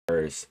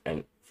first,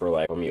 and for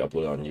like when we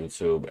upload on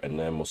YouTube, and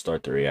then we'll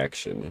start the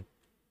reaction.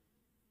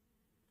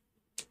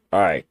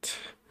 All right,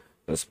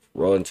 let's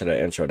roll into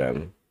the intro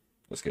then.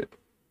 Let's get.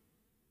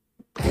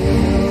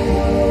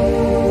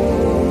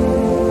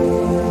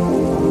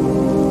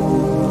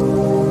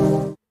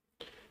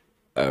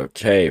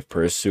 Okay,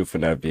 Pursue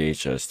FNAF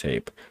VHS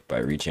tape by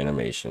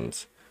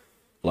ReachAnimations.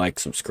 Like,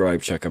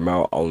 subscribe, check them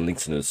out. All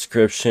links in the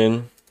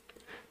description.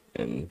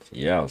 And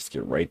yeah, let's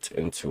get right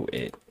into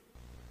it.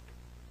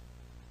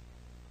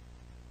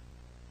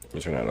 Let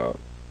me turn that up.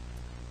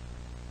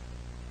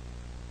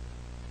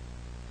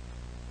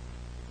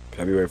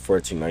 February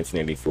 14,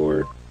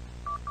 1984.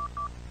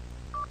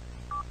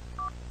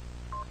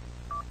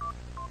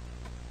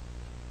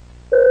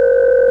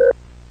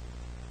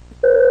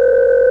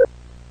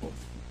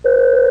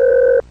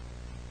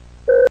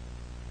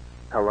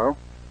 Hello?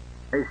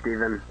 Hey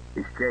Steven,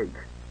 it's Jake.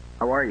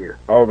 How are you?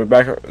 Oh, we're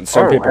back.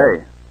 Some people.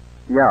 Hey.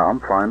 Yeah, I'm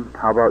fine.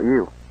 How about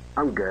you?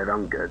 I'm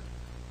good.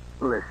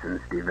 Listen,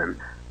 Steven,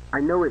 I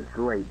know it's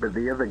late, but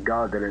the other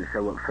guard didn't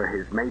show up for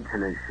his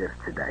maintenance shift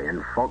today,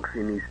 and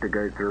Foxy needs to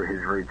go through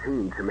his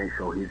routine to make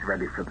sure he's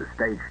ready for the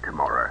stage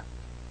tomorrow.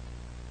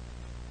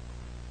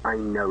 I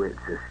know it's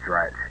a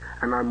stretch,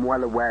 and I'm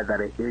well aware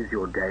that it is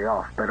your day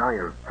off, but I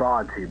am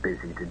far too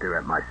busy to do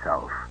it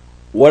myself.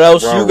 What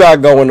else you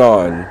got going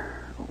on?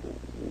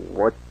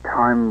 What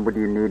time would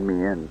you need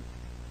me in?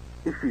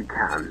 If you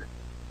can,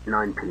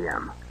 9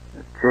 p.m.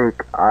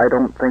 Jake, I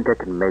don't think I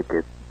can make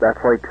it.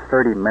 That's like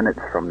 30 minutes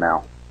from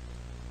now.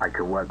 I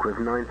can work with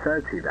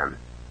 9:30 then.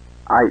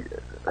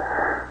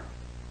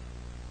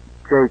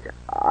 Jake,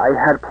 I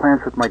had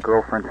plans with my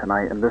girlfriend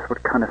tonight, and this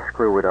would kind of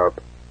screw it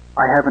up.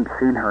 I haven't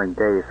seen her in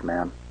days,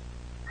 man.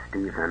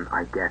 Steven,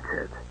 I get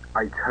it.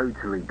 I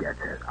totally get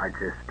it.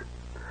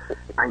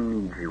 I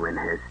need you in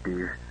here,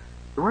 Steve.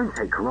 It won't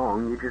take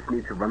long. You just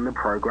need to run the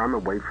program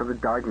and wait for the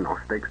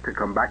diagnostics to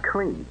come back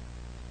clean.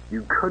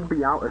 You could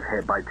be out of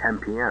here by 10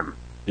 p.m.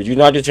 Did you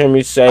not just hear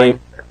me say?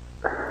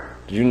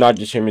 Did you not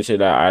just hear me say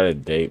that I had a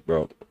date,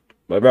 bro?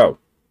 But bro,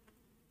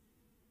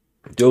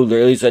 dude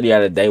literally said he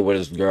had a date with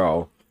his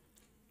girl.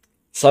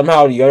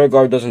 Somehow the other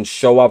guard doesn't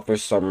show up for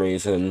some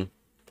reason,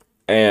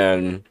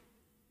 and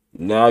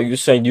now you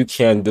saying you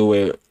can't do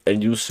it,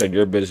 and you said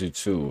you're busy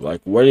too.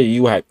 Like, what do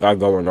you got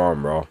going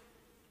on, bro?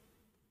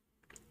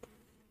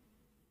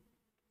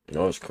 You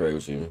know, it's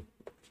crazy.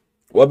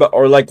 What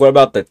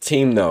about the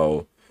team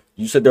though?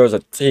 You said there was a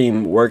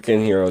team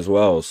working here as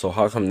well, so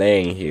how come they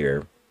ain't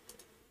here?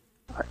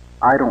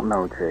 I don't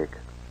know, Jake.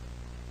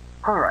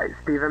 Alright,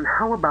 Steven,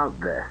 how about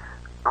this?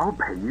 I'll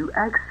pay you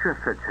extra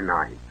for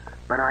tonight,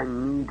 but I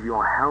need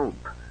your help.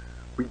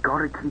 We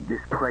gotta keep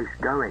this place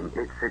going.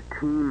 It's a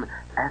team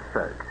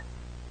effort.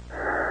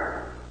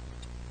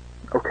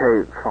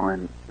 Okay,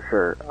 fine.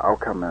 Sure, I'll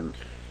come in.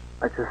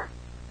 I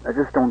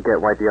just don't get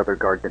why the other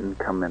guard didn't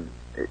come in.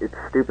 It's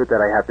stupid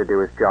that I have to do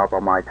his job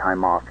on my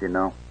time off, you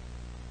know?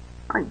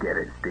 I get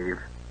it, Steve.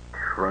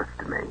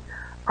 Trust me.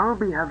 I'll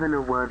be having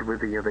a word with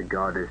the other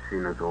guard as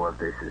soon as all of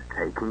this is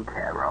taken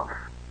care of.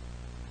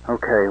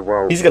 Okay,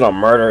 well... He's gonna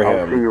murder him.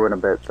 I'll see you in a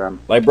bit, then.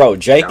 Like, bro,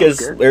 Jake Sounds is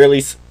good.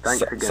 literally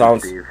Thanks again,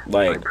 sounds Steve.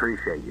 like... I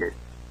appreciate you.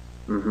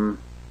 Mm-hmm.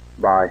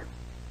 Bye.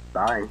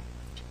 Bye.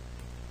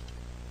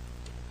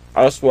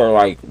 I swear,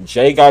 like,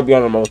 Jay gotta be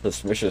on the most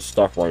suspicious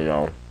stuff right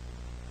now.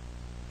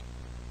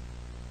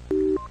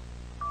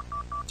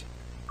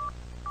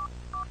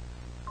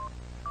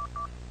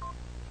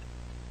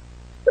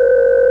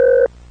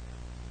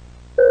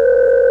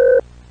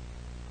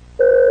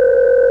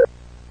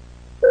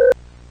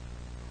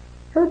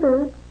 Hey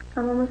babe,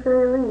 I'm almost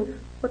ready to leave.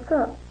 What's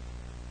up?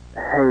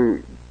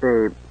 Hey,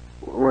 babe,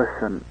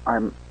 listen,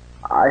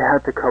 I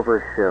had to cover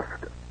a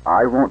shift.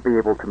 I won't be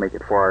able to make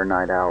it for our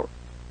night out.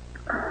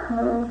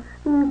 Oh,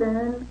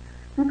 Steven,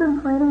 you've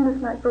been planning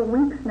this night for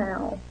weeks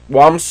now.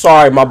 Well, I'm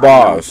sorry, my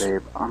boss. I know,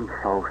 babe, I'm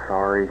so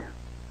sorry.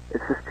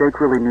 It's just Jake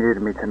really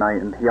needed me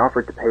tonight, and he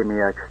offered to pay me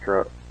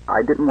extra.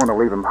 I didn't want to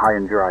leave him high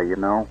and dry, you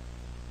know?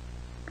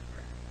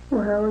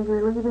 Well,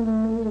 you're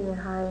leaving me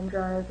high and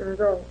dry as a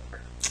result.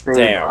 Babe,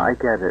 Damn. I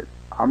get it.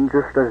 I'm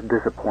just as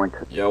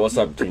disappointed. Yo, what's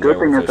up, The TJ? good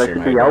thing is What's I your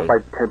should name, be out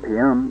man? by 10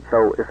 p.m.,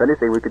 so if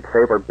anything, we could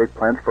save our big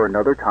plans for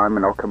another time,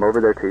 and I'll come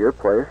over there to your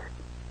place.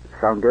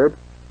 Sound good?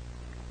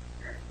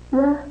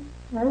 Yeah,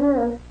 I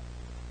guess.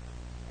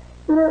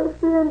 You know,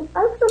 Steven,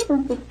 I still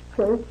think this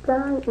Jake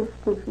guy is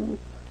fishy.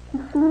 He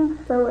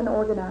seems so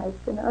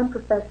unorganized and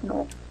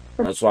unprofessional.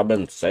 That's what I've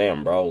been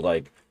saying, bro.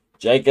 Like,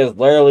 Jake is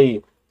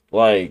literally,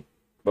 like,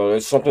 bro,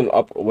 there's something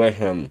up with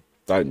him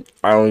that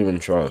I don't even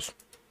trust.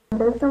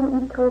 Based on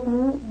what you've told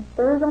me,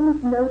 there's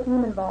almost no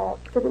team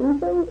involved. If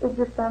anything, it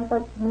just sounds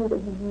like to me that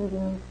he's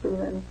using you,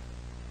 Steven.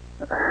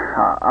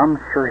 I'm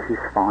sure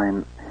he's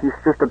fine. He's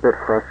just a bit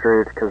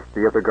frustrated because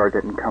the other guard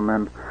didn't come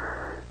in.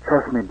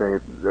 Trust me,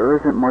 babe, there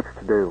isn't much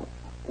to do.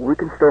 We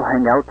can still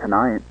hang out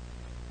tonight.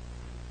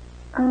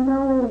 I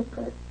know,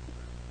 but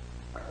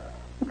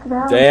it's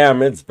Valentine's.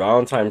 Damn, it's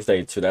Valentine's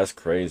Day, too. That's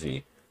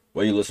crazy.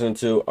 What are you listening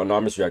to? Oh, no,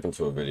 I'm just reacting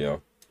to a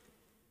video.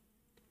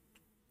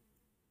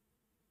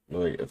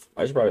 Like, if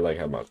I should probably like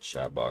have my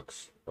chat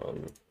box.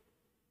 I'm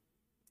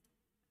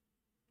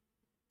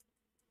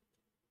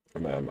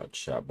gonna have my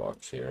chat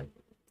box here.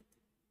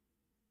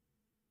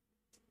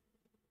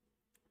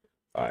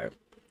 Alright.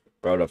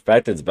 Bro, the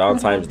fact it's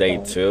Valentine's Day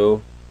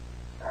too.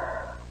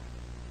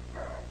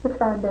 It's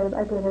fine, babe.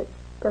 I get it.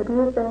 Go do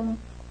your thing.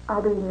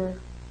 I'll be here.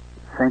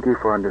 Thank you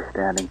for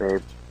understanding,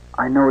 babe.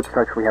 I know it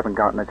sucks we haven't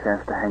gotten a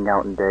chance to hang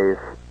out in days.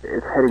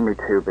 It's hitting me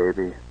too,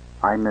 baby.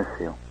 I miss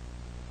you.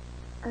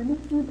 I miss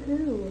you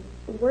too.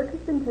 Work has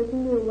been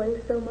taking me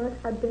away so much,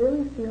 I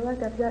barely feel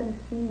like I've gotten to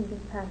see you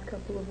these past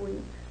couple of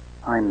weeks.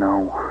 I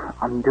know.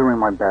 I'm doing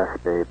my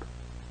best, babe.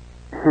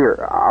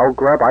 Here, I'll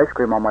grab ice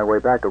cream on my way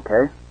back,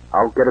 okay?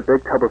 I'll get a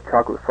big tub of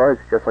chocolate fudge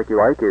just like you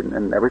like it,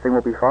 and everything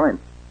will be fine.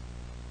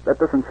 That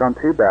doesn't sound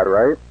too bad,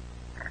 right?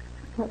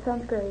 That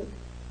sounds great.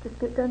 Just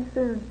get done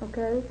soon,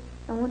 okay?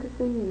 I want to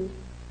see you.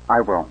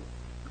 I will.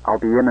 I'll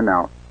be in and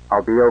out.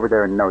 I'll be over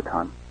there in no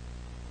time.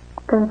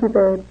 Thank you,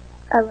 babe.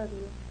 I love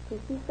you.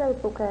 Just be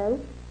safe, okay?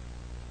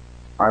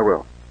 I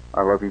will.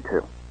 I love you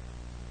too.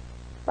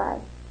 Bye.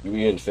 You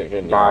getting sick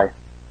in Bye.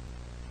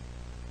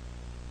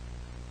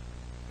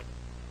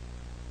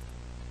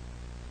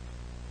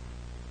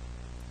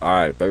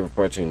 Alright, thank you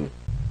for watching.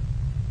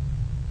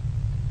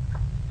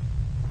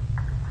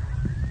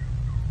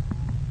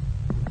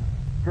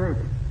 Jake,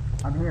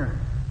 I'm here.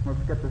 Let's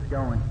get this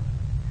going.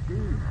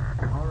 Steve,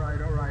 all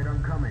right,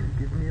 I'm coming.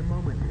 Give me a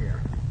moment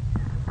here.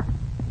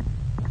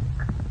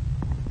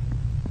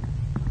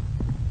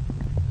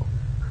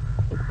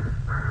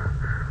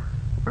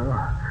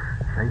 Oh,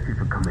 thank you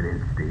for coming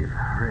in, Steve.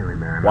 Really,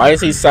 man. Why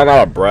is he sound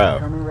out of breath?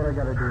 Tell me what I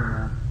gotta do,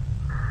 man.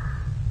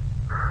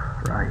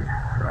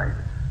 Right.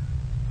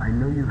 I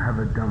know you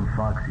haven't done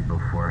Foxy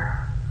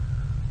before.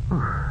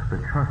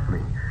 But trust me,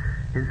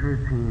 his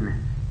routine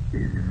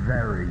is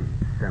very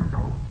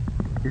simple.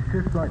 It's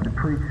just like the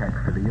pre-check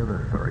for the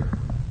other three.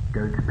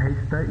 Go to page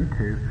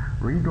 32,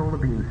 read all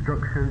of the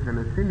instructions, and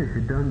as soon as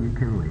you're done, you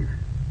can leave.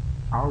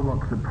 I'll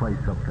lock the place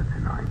up for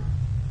tonight.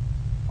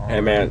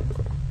 Hey man,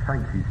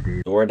 Thank you,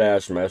 Steve.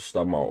 DoorDash messed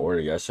up my order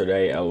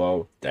yesterday.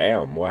 LO.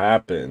 Damn, what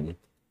happened?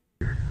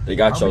 They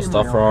got your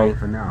stuff wrong.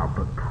 For now,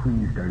 but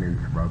please don't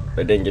interrupt.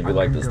 They didn't give you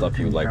like the stuff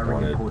you like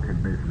wanted.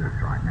 Important business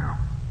right now.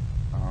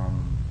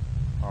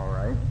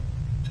 Alright.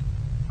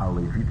 I'll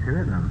leave you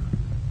to it then.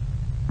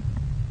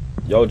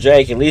 Yo,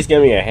 Jake, at least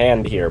give me a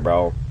hand here,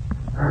 bro.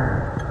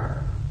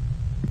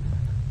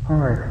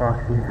 Alright,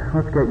 Foxy.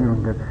 Let's get you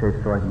in good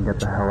shape so I can get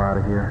the hell out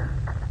of here.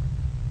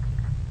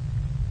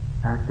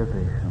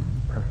 Activation.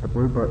 Press the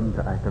blue button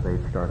to activate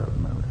startup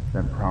mode.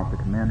 Then prompt the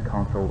command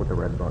console with the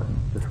red button.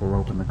 This will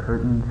open the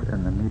curtains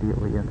and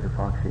immediately enter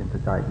Foxy into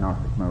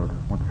diagnostic mode.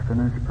 Once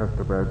finished, press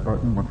the red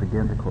button once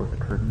again to close the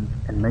curtains.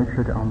 And make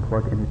sure to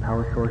unplug any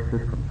power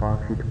sources from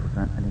Foxy to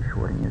prevent any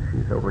shorting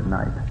issues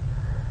overnight.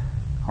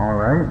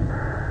 Alright.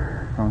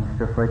 Sounds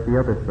just like the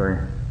other three.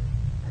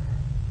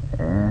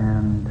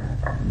 And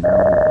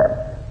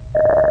now.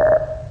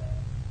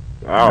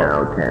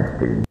 Wow.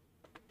 Testing.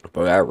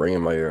 But that ring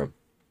in my ear.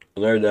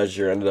 Later that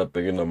year, ended up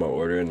picking up my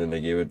order, and then they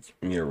gave it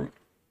me a.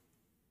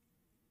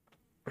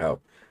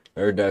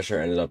 Later that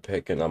year, ended up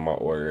picking up my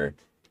order,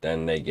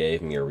 then they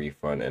gave me a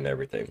refund and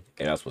everything.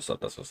 And that's what's up.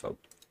 That's what's up.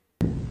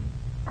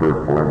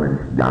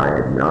 Performance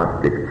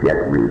diagnostic check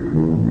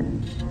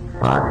routine.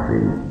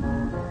 Foxy.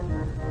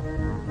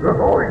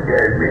 Before we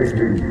get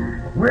busy,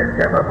 we'll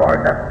come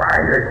aboard the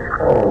finest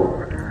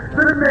cove.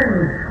 The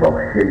men's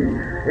Foxy,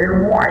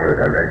 and while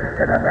the rest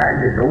of the band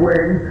is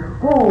away,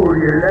 all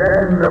you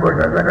land lubbers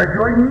are gonna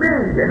join me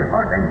in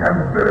hunting some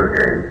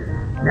booty.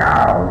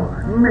 Now,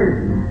 me,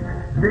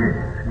 this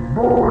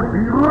boat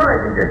be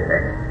ready to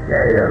set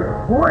sail.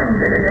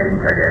 Wind it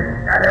into the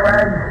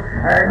scallywags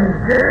and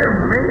give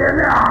me a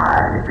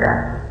nod.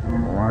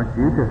 Well, aren't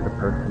you just a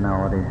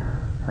personality?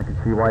 I can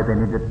see why they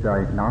needed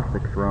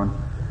diagnostics run.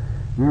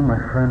 You, my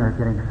friend, are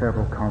getting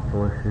several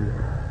console issues.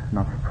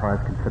 Not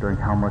surprised considering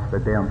how much the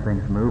damn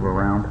things move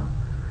around.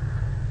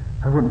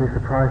 I wouldn't be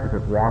surprised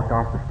if it walked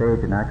off the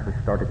stage and actually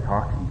started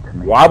talking to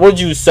me. Why would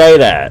you say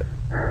that?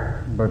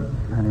 But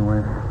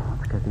anyways,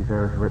 let's get these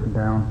errors written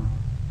down.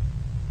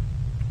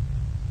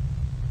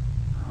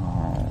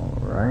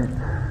 Alright,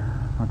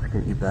 let's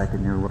get you back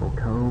in your little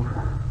cove.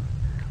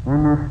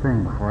 One last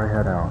thing before I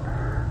head out.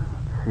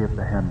 Let's see if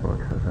the handbook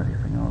says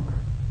anything else.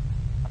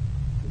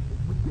 This is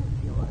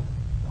ridiculous.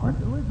 What?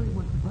 Delivery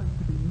was supposed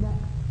to be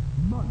next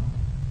month.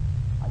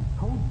 I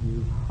told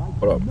you I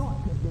What up? could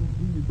not get them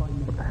to you by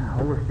next What the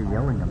hell was he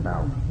yelling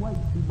about? Way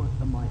too much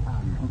on my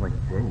hands. Sounds like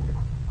Jake.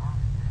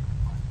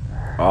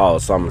 Oh,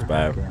 something's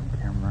bad. Damn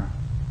camera.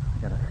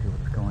 I gotta see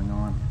what's going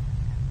on.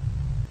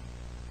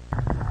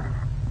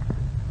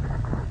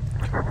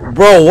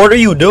 Bro, what are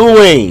you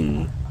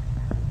doing?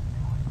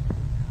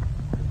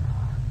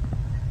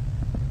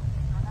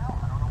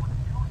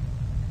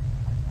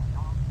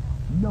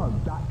 No,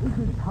 that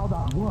isn't how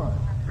that works.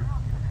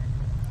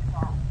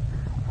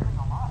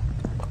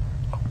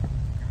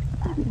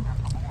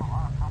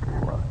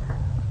 Look,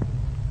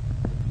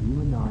 you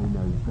and I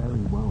know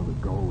very well the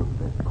goal of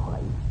this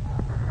place.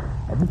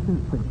 Ever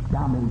since the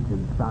SCUM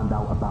agents found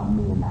out about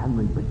me and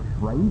Henry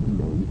betrayed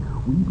me,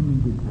 we've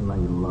needed to lay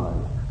low.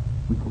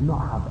 We cannot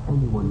have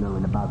anyone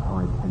knowing about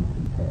our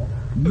intentions here.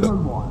 No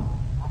one.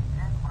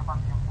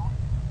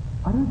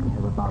 I don't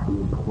care about the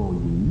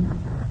employees.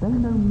 They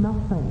know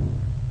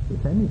nothing.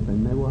 If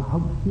anything, they will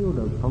help shield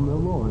us from the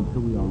law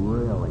until we are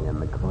really in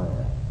the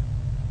clear.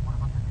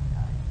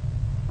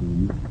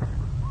 Steve?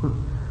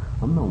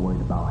 I'm not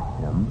worried about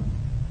him.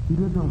 He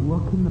doesn't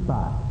look in the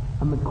back,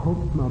 and the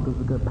corpse smell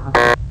doesn't go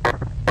past.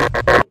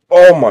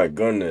 Oh my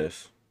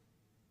goodness.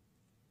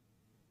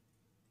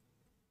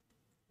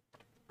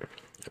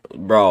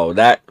 Bro,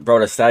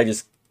 the sound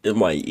just in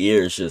my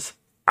ears just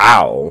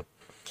ow.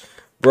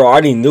 Bro, I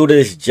already knew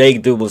this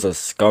Jake dude was a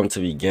scum to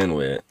begin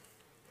with.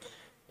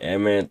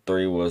 Ant-Man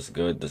 3 was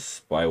good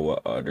despite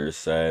what others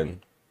said.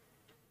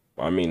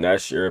 I mean,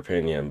 that's your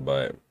opinion,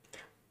 but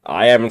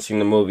I haven't seen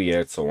the movie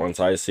yet, so once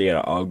I see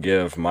it, I'll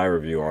give my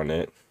review on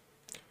it.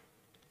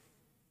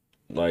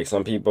 Like,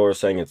 some people are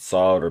saying it's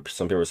solid, or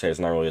some people say it's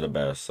not really the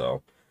best,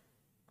 so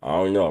I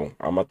don't know.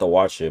 I'm about to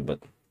watch it,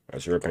 but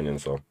that's your opinion,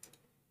 so.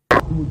 He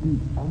will do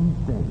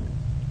anything.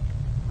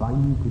 If I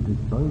need to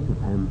dispose of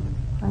him,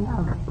 I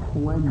have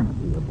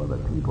plenty of other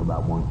people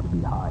that want to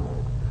be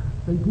hired.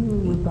 So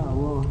dealing with that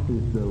loss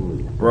is the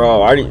least.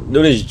 Bro, I already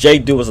knew this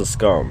Jake dude was a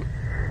scum.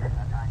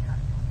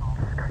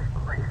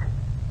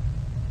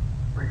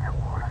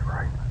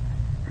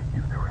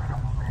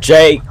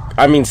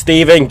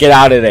 Steven, get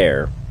out of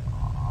there.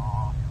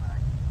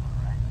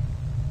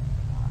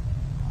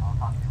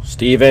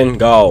 Steven,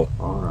 go.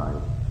 Alright.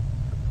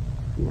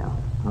 Yeah,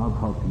 I'll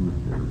talk to you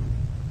soon.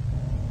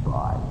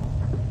 Bye.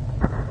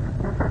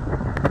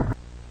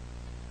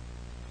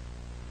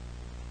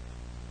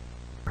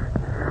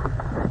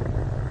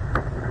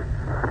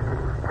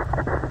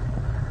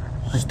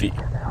 Steve.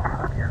 Get the hell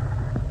out of here.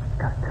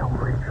 Gotta tell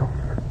Rachel.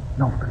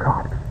 No, the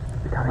cops.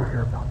 We gotta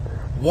hear about this.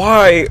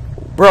 Why?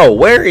 Bro,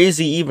 where is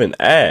he even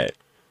at?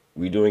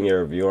 We doing a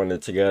review on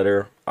it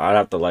together? I'd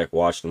have to, like,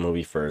 watch the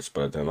movie first,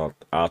 but then I'll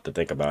have to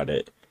think about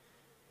it.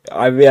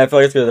 I mean, I feel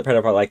like it's gonna depend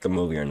if I like the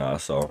movie or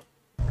not, so.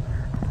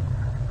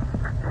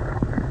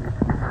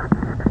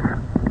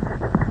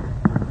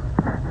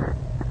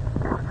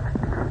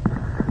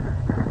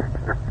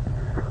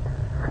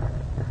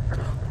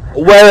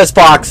 Where is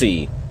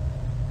Foxy?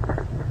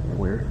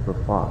 Where's the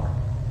fox?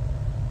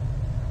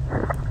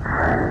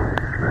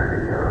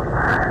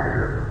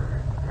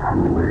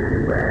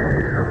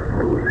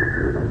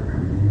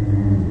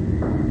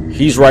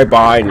 He's right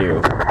behind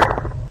you.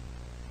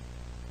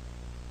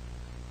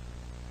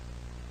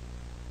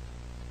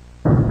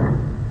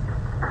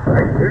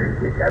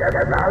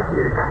 About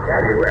you,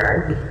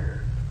 anyway.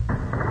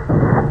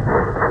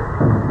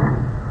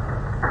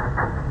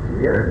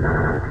 You're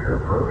not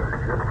supposed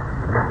to.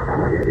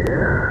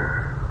 Yeah.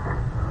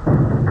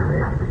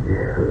 Maybe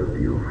help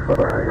you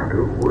find a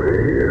way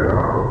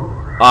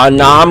out.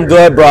 Nah, I'm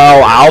good, bro.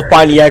 I'll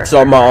find the X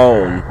on my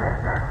own.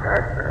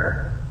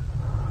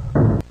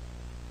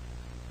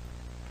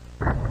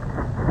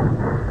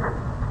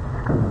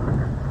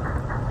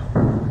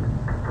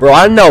 Bro,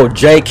 I know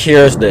Jake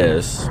hears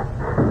this.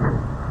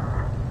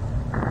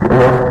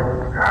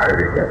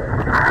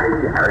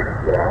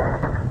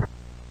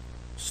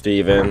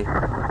 Steven.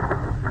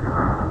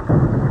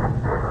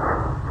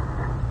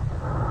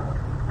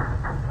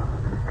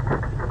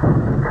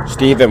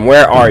 Steven,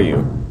 where are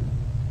you?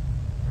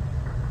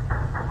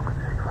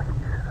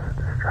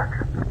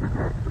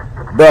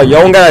 Bro, you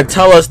don't gotta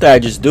tell us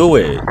that, just do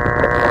it.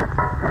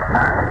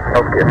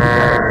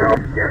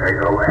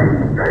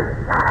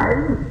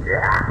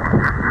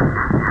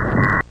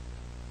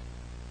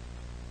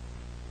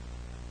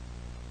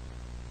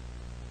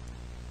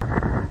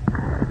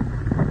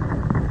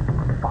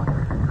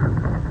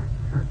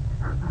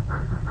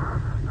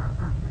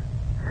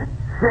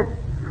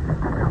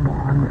 Come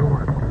on,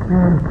 Lord.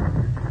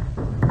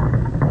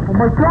 Oh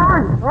my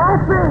God!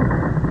 Open!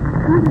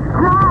 Jesus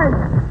Christ!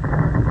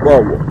 Bro,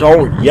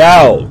 don't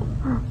yell.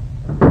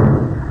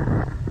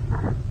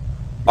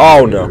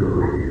 Oh no.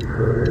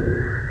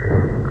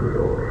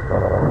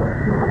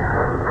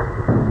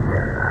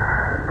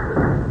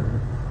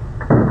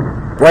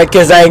 Break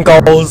his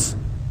ankles.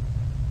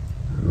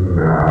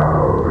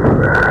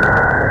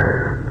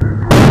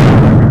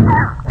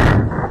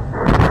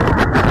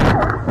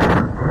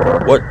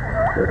 What?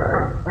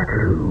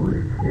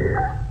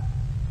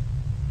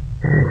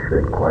 It's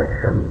been quite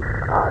some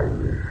time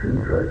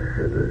since I've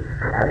seen a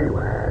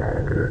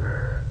scallywag.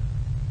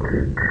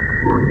 Did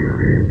she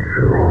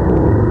enjoy?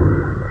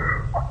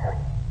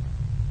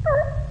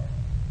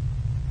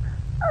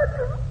 I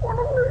just want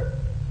to live.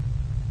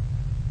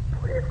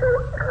 Please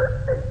don't hurt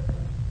me.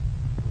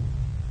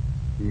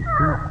 You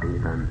see,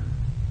 Stephen,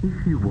 if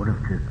you would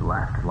have just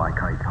left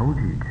like I told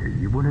you to,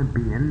 you wouldn't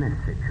be in this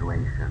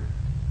situation.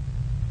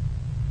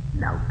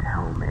 Now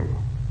tell me,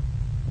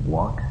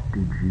 what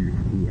did you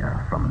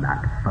hear from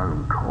that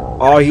phone call?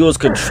 Oh, he was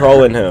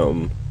controlling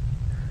him.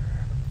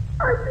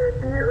 I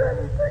didn't hear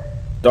anything.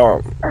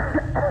 Don't.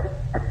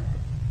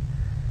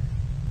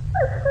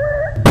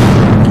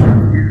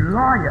 You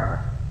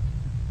liar!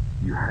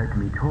 You heard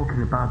me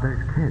talking about those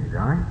kids,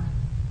 right?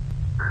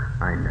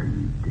 I know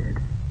you did.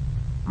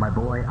 My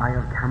boy, I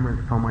have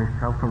cameras for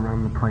myself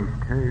around the place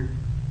too.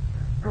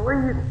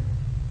 Please.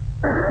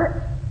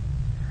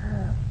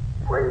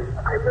 Please,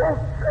 I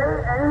won't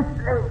say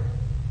anything.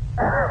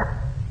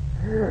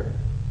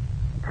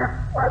 Just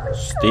let me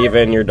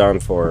Steven, you're done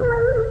for.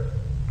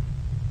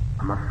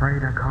 I'm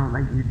afraid I can't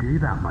let you do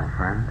that, my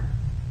friend.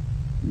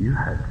 You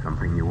heard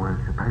something you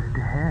weren't supposed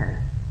to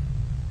hear.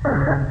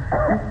 Steven,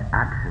 this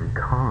action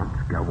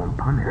can't go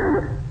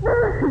unpunished.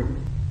 Please.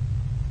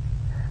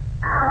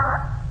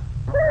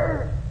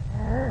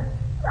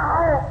 No.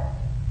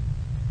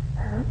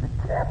 It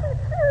can't be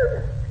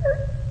serious.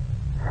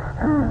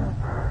 Come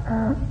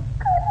on.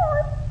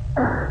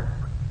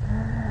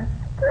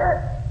 Get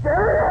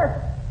serious.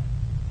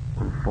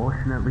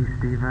 Unfortunately,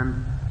 Steven,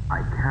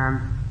 I can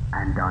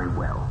and I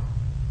will.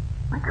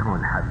 I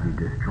can't have you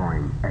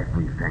destroying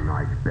everything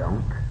I've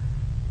built.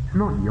 It's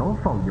not your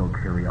fault your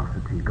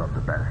curiosity got the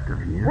best of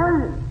you.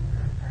 Please.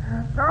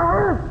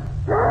 No.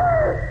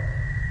 Please.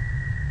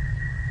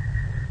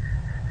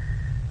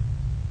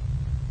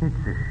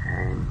 It's a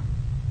shame.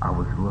 I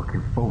was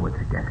looking forward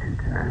to getting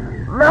to know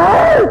you.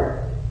 No!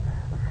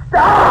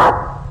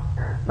 Stop!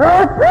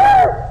 No,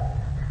 please!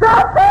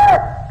 Stop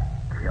it!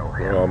 Kill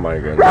him. Oh my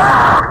goodness.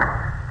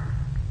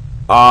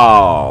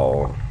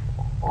 Oh.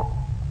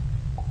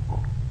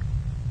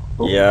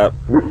 Yep.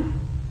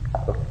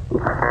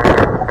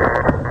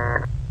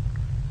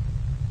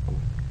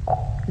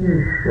 You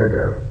should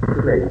have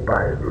played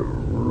by the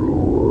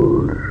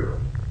rules.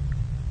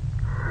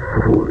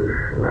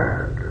 Foolish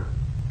lad.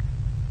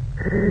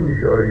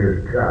 Enjoy your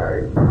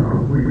time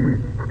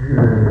with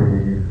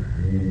Davy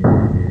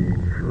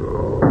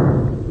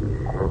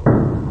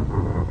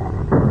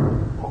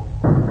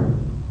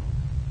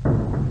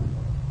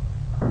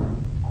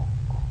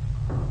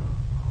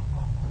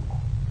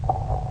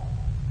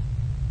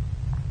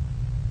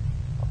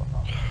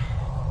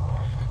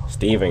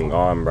Steven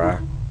gone, bruh.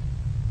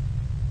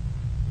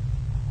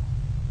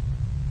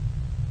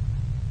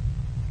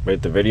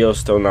 Wait, the video's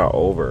still not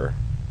over.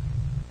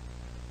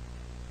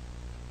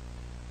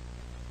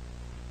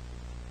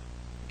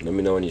 Let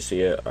me know when you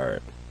see it.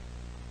 Alright.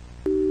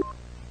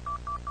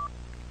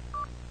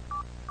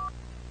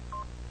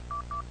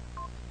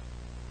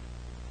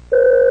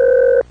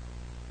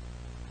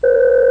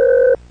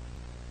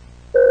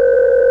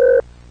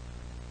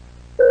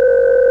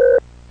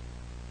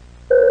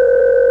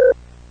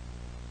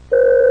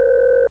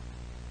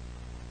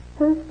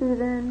 Hey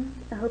Steven,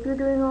 I hope you're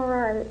doing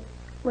alright.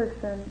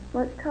 Listen,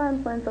 let's try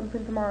and plan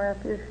something tomorrow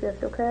after your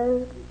shift,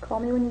 okay? Call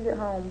me when you get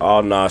home.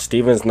 Oh no,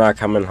 Steven's not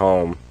coming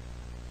home.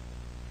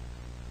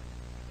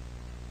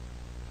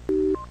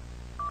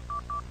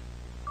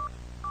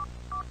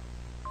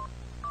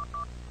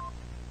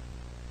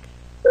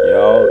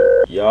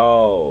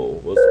 Yo,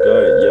 what's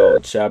good? Yo,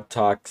 Chap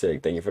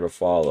Toxic, thank you for the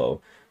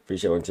follow.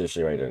 Appreciate one to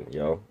stream right then.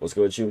 Yo, what's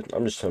good with you?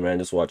 I'm just chilling, man,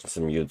 just watching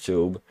some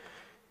YouTube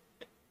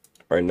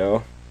right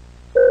now.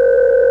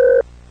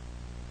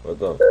 What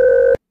the?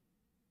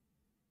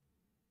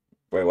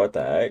 Wait, what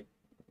the heck?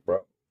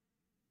 Bro.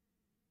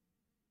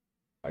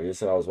 I just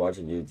said I was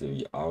watching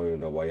YouTube. I don't even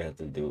know why you had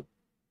to do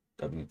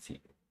WT.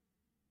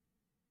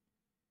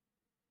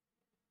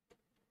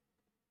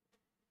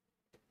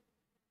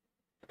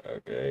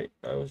 Okay,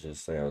 I was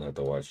just saying I was have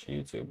to watch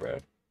YouTube, bro.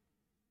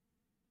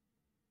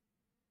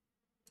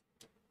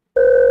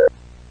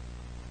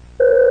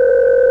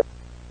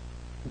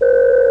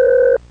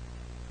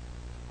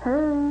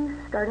 Hey,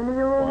 starting to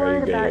get a little Why are you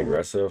worried getting about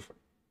aggressive?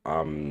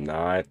 I'm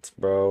not,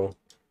 bro.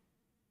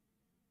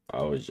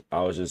 I was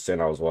just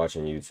saying I was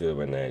watching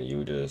YouTube and then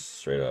you just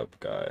straight up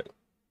got,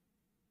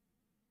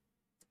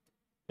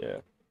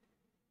 yeah.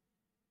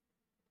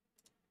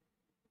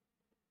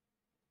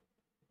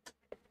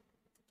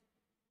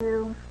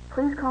 you.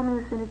 Please call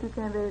me as soon as you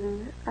can,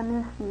 baby. I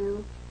miss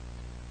you.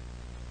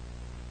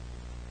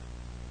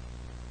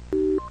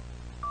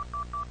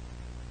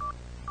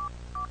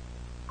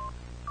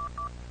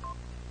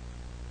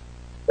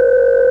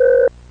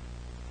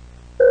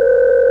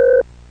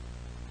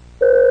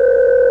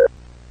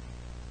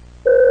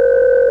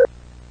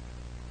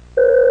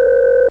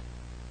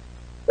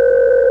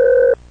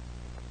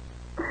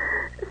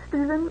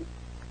 Steven,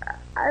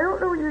 I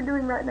don't know what you're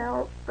doing right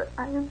now, but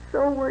I am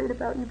so worried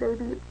about you,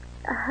 baby.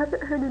 I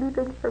haven't heard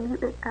anything from you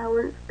in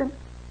hours, and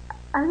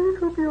I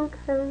just hope you're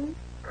okay.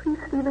 Please,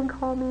 Steven,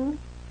 call me.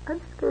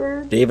 I'm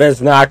scared.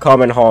 Steven's not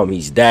coming home.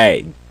 He's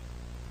dead.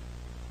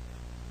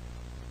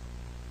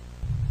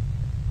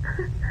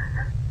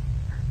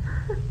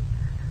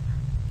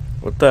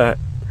 What the?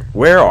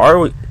 Where are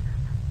we?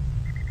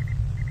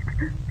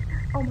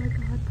 Oh my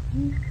god,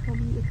 please tell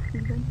me it's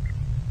Steven.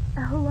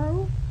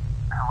 Hello?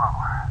 Hello.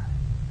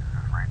 This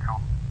is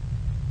Rachel.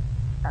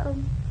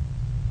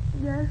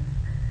 Yes.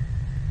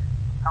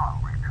 Hello,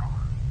 Rachel.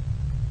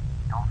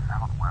 You don't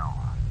sound well.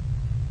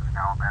 Is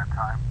now a bad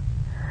time?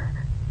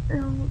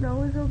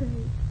 No, it's okay.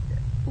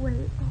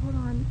 Wait, hold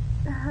on.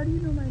 How do you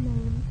know my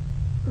name?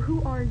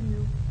 Who are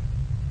you?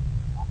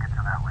 We'll get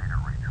to that later,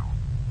 Rachel.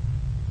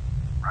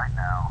 Right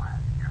now,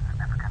 your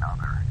significant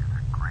other is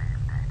in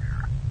grave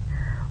danger.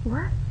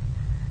 What?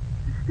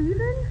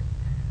 Steven?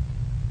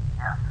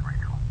 Yes,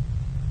 Rachel.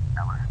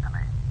 Now listen to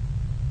me.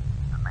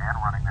 The man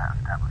running that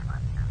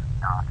establishment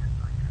is not who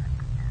you think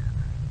he is.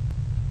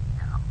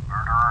 He is a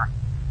murderer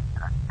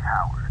and a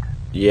coward.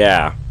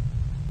 Yeah.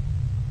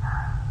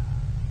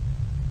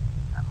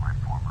 And my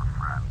former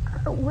friend.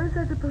 What is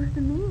that supposed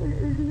to mean?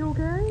 Is he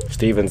okay?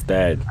 Steven's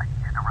dead. I need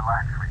you to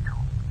relax, Rachel.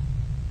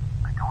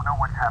 I don't know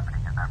what's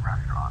happening in that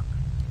restaurant,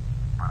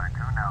 but I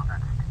do know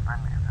that Steven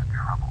is in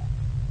trouble.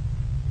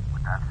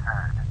 With that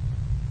said,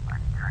 I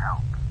need your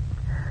help.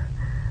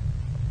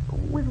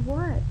 With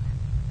what?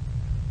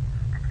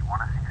 If you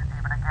want to see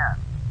Steven again,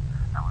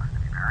 now listen to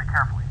me very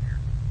carefully here.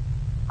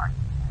 I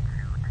need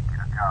you to get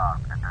a job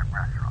at that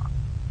restaurant.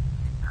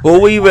 Who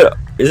we even?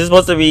 Is this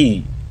supposed to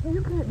be?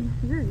 You can't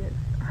be serious.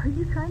 Are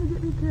you trying to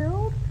get me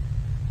killed?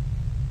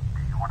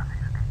 Do you want to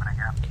see Steven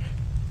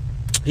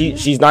again?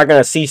 She's not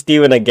gonna see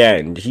Steven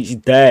again. He's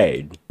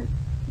dead.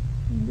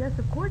 Yes,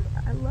 of course.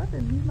 I love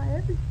him. He's my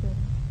everything.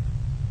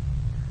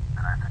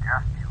 Then I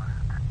suggest you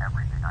listen to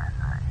everything I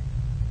say.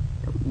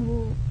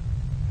 Well,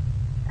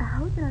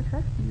 how can I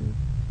trust you?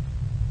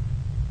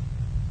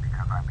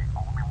 Because I'm the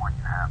only one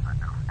you have that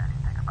knows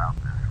anything about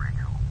this,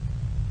 Rachel.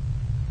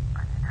 I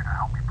need you to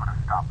help me put a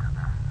stop to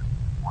this,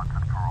 once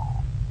and for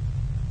all.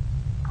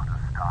 Put a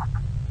stop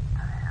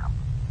to him.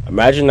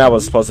 Imagine that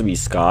was supposed to be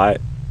Scott.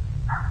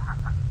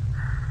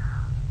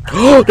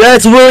 Oh,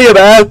 that's William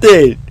Afton.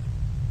 His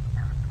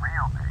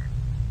real name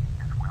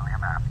is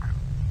William Afton.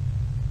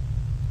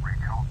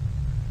 Rachel,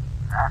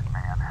 that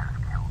man has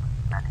killed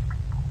many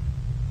people.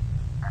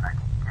 And I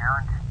can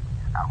guarantee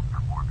he's out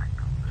for more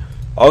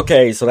victims.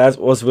 Okay, so that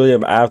was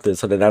William Afton.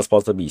 So then that's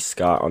supposed to be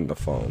Scott on the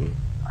phone.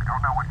 I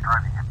don't know what's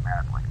driving him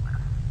mad like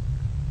this.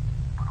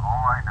 But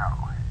all I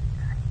know is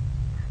he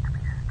needs to be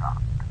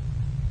stopped.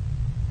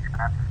 He's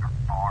been at this for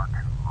far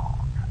too long.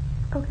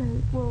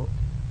 Okay, well,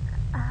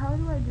 how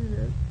do I do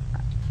this?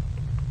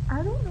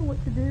 I don't know what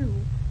to do.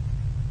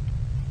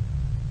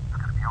 It's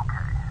gonna be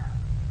okay.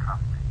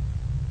 Trust me.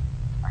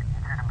 I need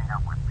you to meet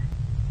up with me.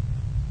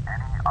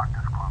 Any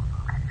undisclosed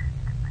location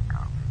you can think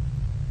of.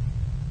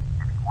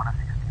 If you want to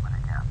see Steven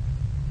again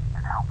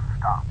and help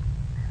stop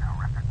these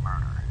horrific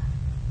murders,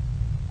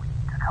 we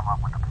need to come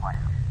up with a plan.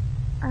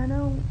 I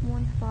know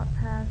one spot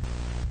past.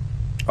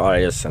 Oh,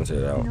 I just censored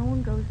it out. No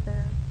one goes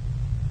there.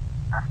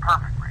 That's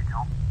perfect,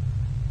 Rachel.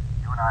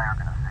 You and I are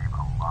gonna save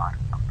a lot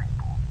of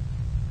people.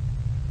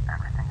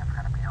 Everything is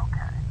gonna be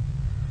okay.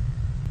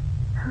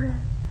 Hooray.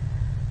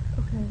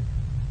 Okay.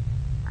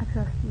 I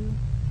trust you.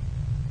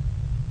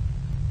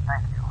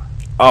 Thank you.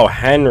 Oh, My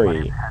Henry.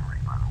 name's Henry,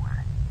 by the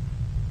way.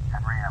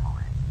 Henry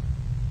Emily.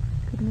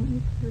 Good to meet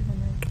you too,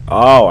 Henry.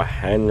 Oh,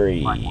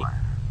 Henry. Likewise.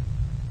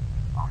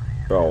 I'll see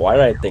you Bro, soon, why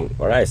did I Rachel. think?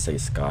 Why did I say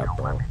Scott, Don't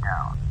let bro? me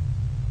down.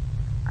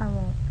 I won't.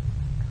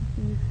 I'll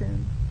see you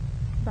soon.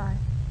 Bye.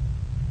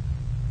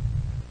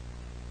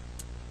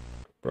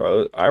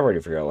 Bro, I already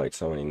forgot like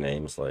so many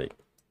names. Like,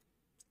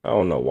 I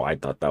don't know why I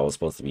thought that was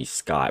supposed to be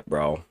Scott,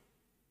 bro.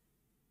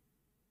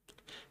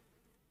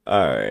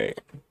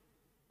 Alright.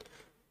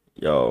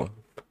 Yo.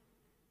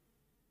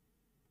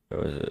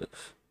 What was it?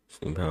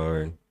 Steam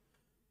powered.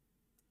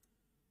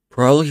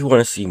 Probably want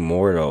to see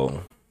more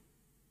though.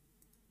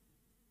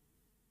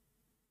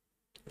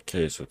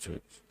 Okay, so two.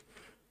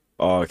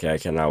 Oh, okay, I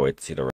cannot wait to see the